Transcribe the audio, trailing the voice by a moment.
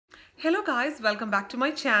Hello guys, welcome back to my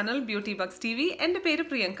channel Beauty Bugs TV. And my name is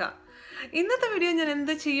Priyanka. In this video, I will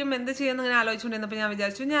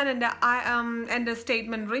the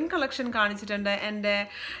statement ring collection and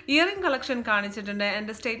earring collection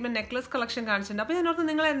and statement necklace collection. I will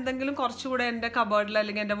cupboard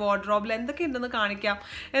and wardrobe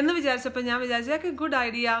good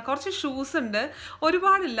idea. Shoes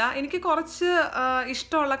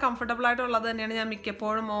comfortable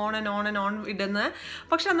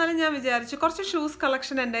shoes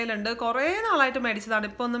collection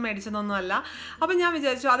Nalla. Appo njan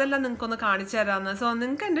vicharichu adella ningalku onnu kaanichu tharannu. So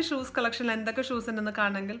ningalku ende shoes collection endokke shoes undennu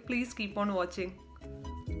kaanengil please keep on watching.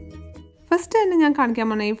 First I will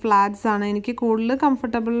show you flats. I will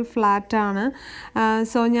comfortable flat.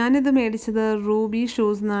 So I will the Ruby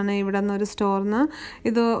shoes in a store.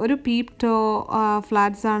 This is peep toe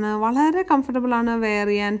flats. Very comfortable wear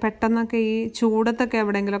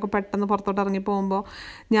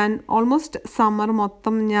and almost summer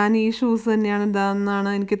shoes.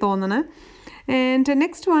 And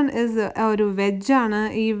next one is a wedge.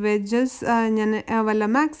 This wedges a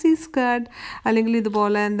maxi skirt, a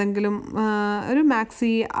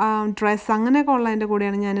maxi dress.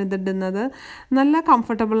 Nalla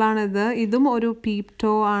comfortable. This is a peep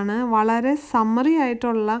toe. Valare summery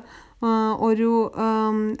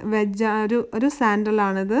wedge sandal.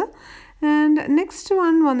 And next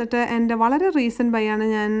one and valare recent buy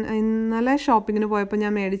in shopping in this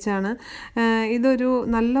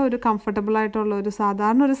is comfortable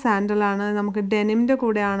sandal denim just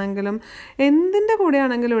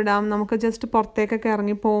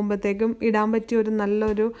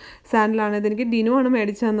sandal.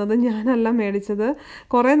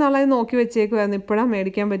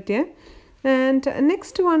 And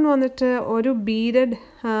next one oru beaded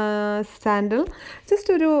sandal, just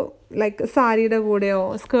like sari da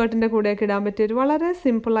kudeyo skirt inde kudeyo idan pattiya valare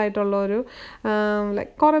simple aayittulla oru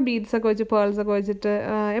like kore beads okke vechu pearls okke vechitte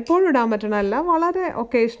eppozhum idan pattanalla valare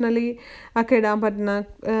occasionally okke idan pattunna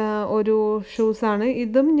oru shoes aanu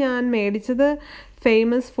idum njan medichadu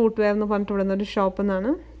famous footwear nu pannittu vidunna oru shop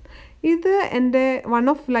ennaanu. This is one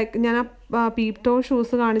of like peep toe shoes.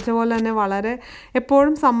 Summer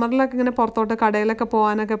summer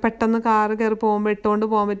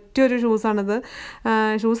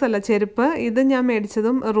shoes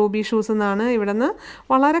Ruby shoes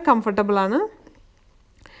comfortable.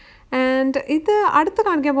 And this is the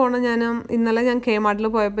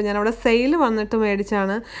sale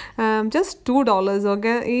just $2.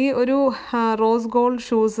 Okay, this rose gold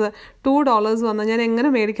shoes $2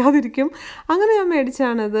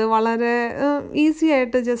 easy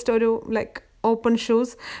just like open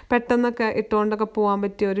shoes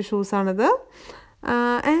shoes.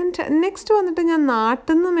 And next one is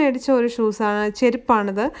shoes. This is a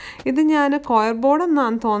coir board. This is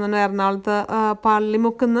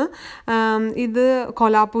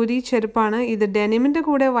Kolhapuri cheripana. This is denim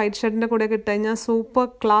white shirt. Super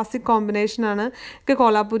classic combination.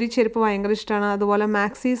 Kolhapuri cherip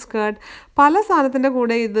maxi skirt.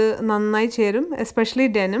 Especially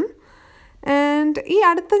denim. And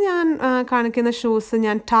this shoes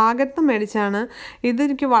Target this is a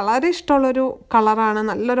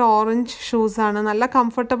color orange shoes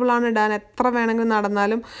comfortable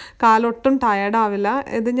tired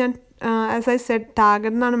as I said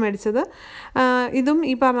Target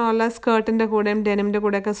this skirt denim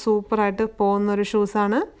super shoes.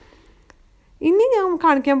 Inni I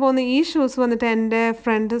these shoes my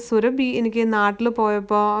friend Surabhi iniki naatlu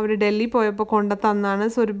poyappo avaru Delhi poyappo konda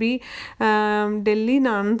thannana. Surabhi Delhi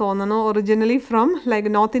naanu thonanu, originally from like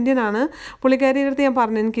North Indian aanu. Pullikari eduthu njan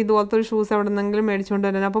parnu eniki idupolte shoes evidenengilum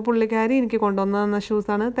medichondu varana. Appo pullikari eniki kondonna shoes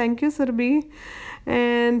aanu. Thank you Surabhi.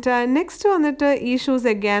 And next these shoes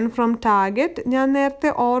again from Target. Njan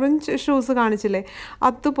nerthe orange shoes kaanichille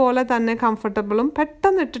adupole thanne comfortable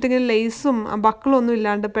pettannu ittittu lace buckle onnu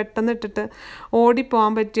illande pettannu ittittu odi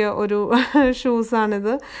povan pattiya oru shoes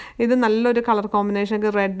aanidu. Idu nalloru color combination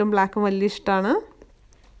red and black velli ishtana.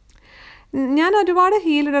 ഞാൻ ഒരുപാട്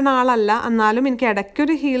heal ഇടുന്ന ആളല്ല എന്നാലും എനിക്ക് ഇടയ്ക്ക്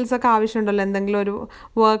ഒരു heels ഒക്കെ ആവശ്യമുണ്ടല്ലോ എന്തെങ്കിലും ഒരു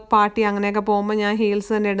വർക്ക് പാർട്ടി അങ്ങനെയൊക്കെ പോകുമ്പോൾ ഞാൻ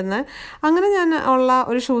ഹീൽസ് തന്നെ ഇടുന്നത്. അങ്ങനെ ഞാൻ ഉള്ള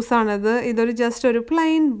ഒരു ഷൂസ് ആണിത്. ഇതൊരു ജസ്റ്റ് ഒരു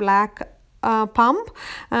പ്ലെയിൻ ബ്ലാക്ക് പമ്പ്.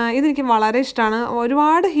 ഇതെനിക്ക് വളരെ ഇഷ്ടമാണ്.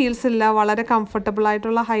 ഒരുപാട് ഹീൽസ് ഇല്ല, വളരെ കംഫർട്ടബിൾ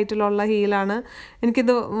ആയിട്ടുള്ള ഹൈറ്റിലുള്ള ഹീലാണ്.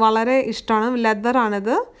 എനിക്കിത് വളരെ ഇഷ്ടമാണ്.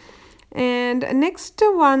 ലെതറാണിത്. And next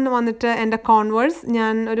one and a Converse.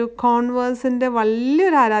 ഞാൻ ഒരു കോൺവേഴ്സിന്റെ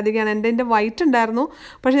വലിയൊരു ആരാധികയാണ്. എൻ്റെ വൈറ്റ് ഉണ്ടായിരുന്നു,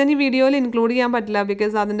 പക്ഷേ ഞാൻ ഈ വീഡിയോയിൽ ഇൻക്ലൂഡ് ചെയ്യാൻ പറ്റില്ല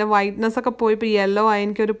ബിക്കോസ് അതിൻ്റെ വൈറ്റ്നസ് ഒക്കെ പോയി ഇപ്പോൾ യെല്ലോ ആയി.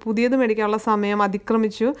 എനിക്കൊരു പുതിയത് മേടിക്കാനുള്ള സമയം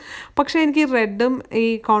അതിക്രമിച്ചു. പക്ഷേ എനിക്ക് റെഡും ഈ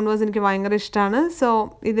കോൺവേഴ്സ് എനിക്ക് ഭയങ്കര ഇഷ്ടമാണ്. സോ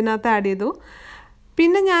ഇതിനകത്ത് ആഡ് ചെയ്തു.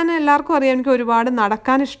 പിന്നെ ഞാൻ എല്ലാവർക്കും അറിയാം എനിക്ക് ഒരുപാട്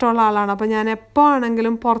നടക്കാൻ ഇഷ്ടമുള്ള ആളാണ്. അപ്പോൾ ഞാൻ എപ്പോൾ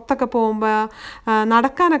ആണെങ്കിലും പുറത്തൊക്കെ പോകുമ്പോൾ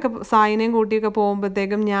നടക്കാനൊക്കെ സായിനെയും കൂട്ടിയൊക്കെ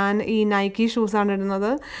പോകുമ്പോഴത്തേക്കും ഞാൻ ഈ നൈക്കി ഷൂസാണ്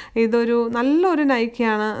ഇടുന്നത്. ഇതൊരു നല്ലൊരു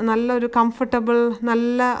നൈക്കിയാണ്, നല്ലൊരു കംഫർട്ടബിൾ,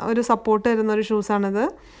 നല്ല ഒരു സപ്പോർട്ട് തരുന്നൊരു ഷൂസാണിത്.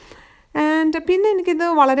 ആൻഡ് പിന്നെ എനിക്കിത്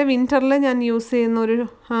വളരെ വിൻ്ററിൽ ഞാൻ യൂസ് ചെയ്യുന്ന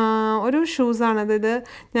ഒരു ഷൂസാണിത്. ഇത്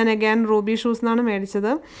ഞാൻ അഗൈൻ റൂബി ഷൂസ് എന്നാണ്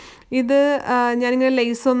മേടിച്ചത്. ഇത് ഞാനിങ്ങനെ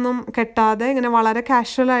ലേസൊന്നും കെട്ടാതെ ഇങ്ങനെ വളരെ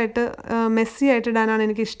കാഷ്വലായിട്ട് മെസ്സി ആയിട്ട് ഇടാനാണ്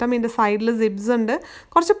എനിക്കിഷ്ടം. ഇതിൻ്റെ സൈഡിൽ സിബ്സ് ഉണ്ട്.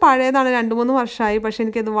 കുറച്ച് പഴയതാണ്, 2-3 വർഷമായി, പക്ഷേ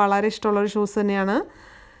എനിക്കിത് വളരെ ഇഷ്ടമുള്ളൊരു ഷൂസ് തന്നെയാണ്.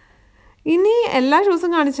 ഇനി എല്ലാ ഷൂസും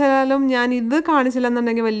കാണിച്ചാലും ഞാൻ ഇത്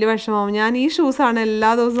കാണിച്ചില്ലെന്നുണ്ടെങ്കിൽ വലിയ വിഷമമാവും. ഞാൻ ഈ ഷൂസാണ് എല്ലാ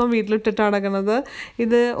ദിവസവും വീട്ടിലിട്ടിട്ട് നടക്കുന്നത്.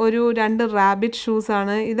 ഇത് ഒരു 2 റാബിറ്റ്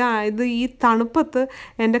ഷൂസാണ്. ഇത് ഈ തണുപ്പത്ത്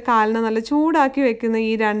എൻ്റെ കാലിന് നല്ല ചൂടാക്കി വെക്കുന്ന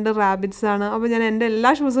ഈ 2 റാബിറ്റ്സാണ്. അപ്പോൾ ഞാൻ എൻ്റെ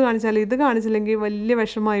എല്ലാ ഷൂസും കാണിച്ചാലും ഇത് കാണിച്ചില്ലെങ്കിൽ വലിയ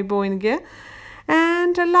വിഷമമായി പോകും എനിക്ക്.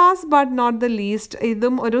 And last but not the least,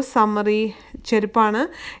 ഇതും ഒരു സമ്മറി ചെരുപ്പാണ്.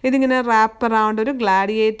 ഇതിങ്ങനെ റാപ്പ് അറൗണ്ട് ഒരു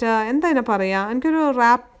ഗ്ലാഡിയേറ്റർ എന്താ ഇതിനെ പറയുക, എനിക്കൊരു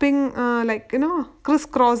റാപ്പിംഗ് ലൈക്ക്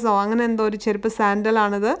ക്രിസ് ക്രോസോ അങ്ങനെ എന്തോ ഒരു ചെരുപ്പ്,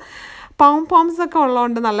 സാൻഡലാണിത്. പോംസ് ഒക്കെ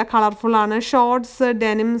ഉള്ളതുകൊണ്ട് നല്ല കളർഫുള്ളാണ്. ഷോർട്ട്സ്,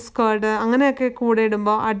 ഡെനിം സ്കേർട്ട് അങ്ങനെയൊക്കെ കൂടെ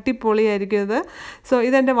ഇടുമ്പോൾ അടിപൊളിയായിരിക്കും ഇത്. സോ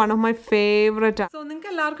ഇതെൻ്റെ വൺ ഓഫ് മൈ ഫേവറേറ്റ് ആണ്. സോ നിങ്ങൾക്ക്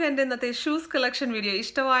എല്ലാവർക്കും എൻ്റെ ഇന്നത്തെ ഷൂസ് കളക്ഷൻ വീഡിയോ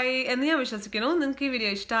ഇഷ്ടമായി എന്ന് ഞാൻ വിശ്വസിക്കുന്നു. നിങ്ങൾക്ക് ഈ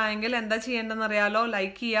വീഡിയോ ഇഷ്ടമായെങ്കിൽ എന്താ ചെയ്യേണ്ടതെന്ന് അറിയാലോ,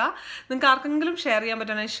 ലൈക്ക് ചെയ്യുക. നിങ്ങൾക്ക് ആർക്കെങ്കിലും ഷെയർ ചെയ്യാൻ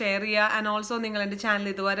പറ്റുകയാണെങ്കിൽ ഷെയർ ചെയ്യുക. ആൻഡ് ഓൾസോ നിങ്ങൾ എൻ്റെ ചാനൽ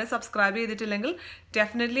ഇതുവരെ സബ്സ്ക്രൈബ് ചെയ്തിട്ടില്ലെങ്കിൽ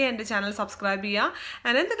ഡെഫിനറ്റ്ലി എൻ്റെ ചാനൽ സബ്സ്ക്രൈബ് ചെയ്യുക.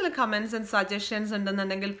 ആൻഡ് എന്തെങ്കിലും കമൻറ്റ്സ് ആൻഡ് സജഷൻസ്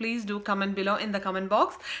ഉണ്ടെന്നുണ്ടെങ്കിൽ please do comment below in the comment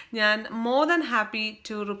box. ഞാൻ more than happy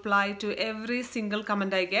to reply to every single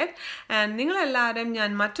comment I get. And നിങ്ങളെല്ലാവരും ഞാൻ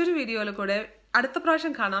മറ്റൊരു വീഡിയോയിൽ കൂടെ അടുത്ത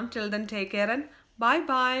പ്രാവശ്യം കാണാം. Till then take care and bye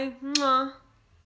bye.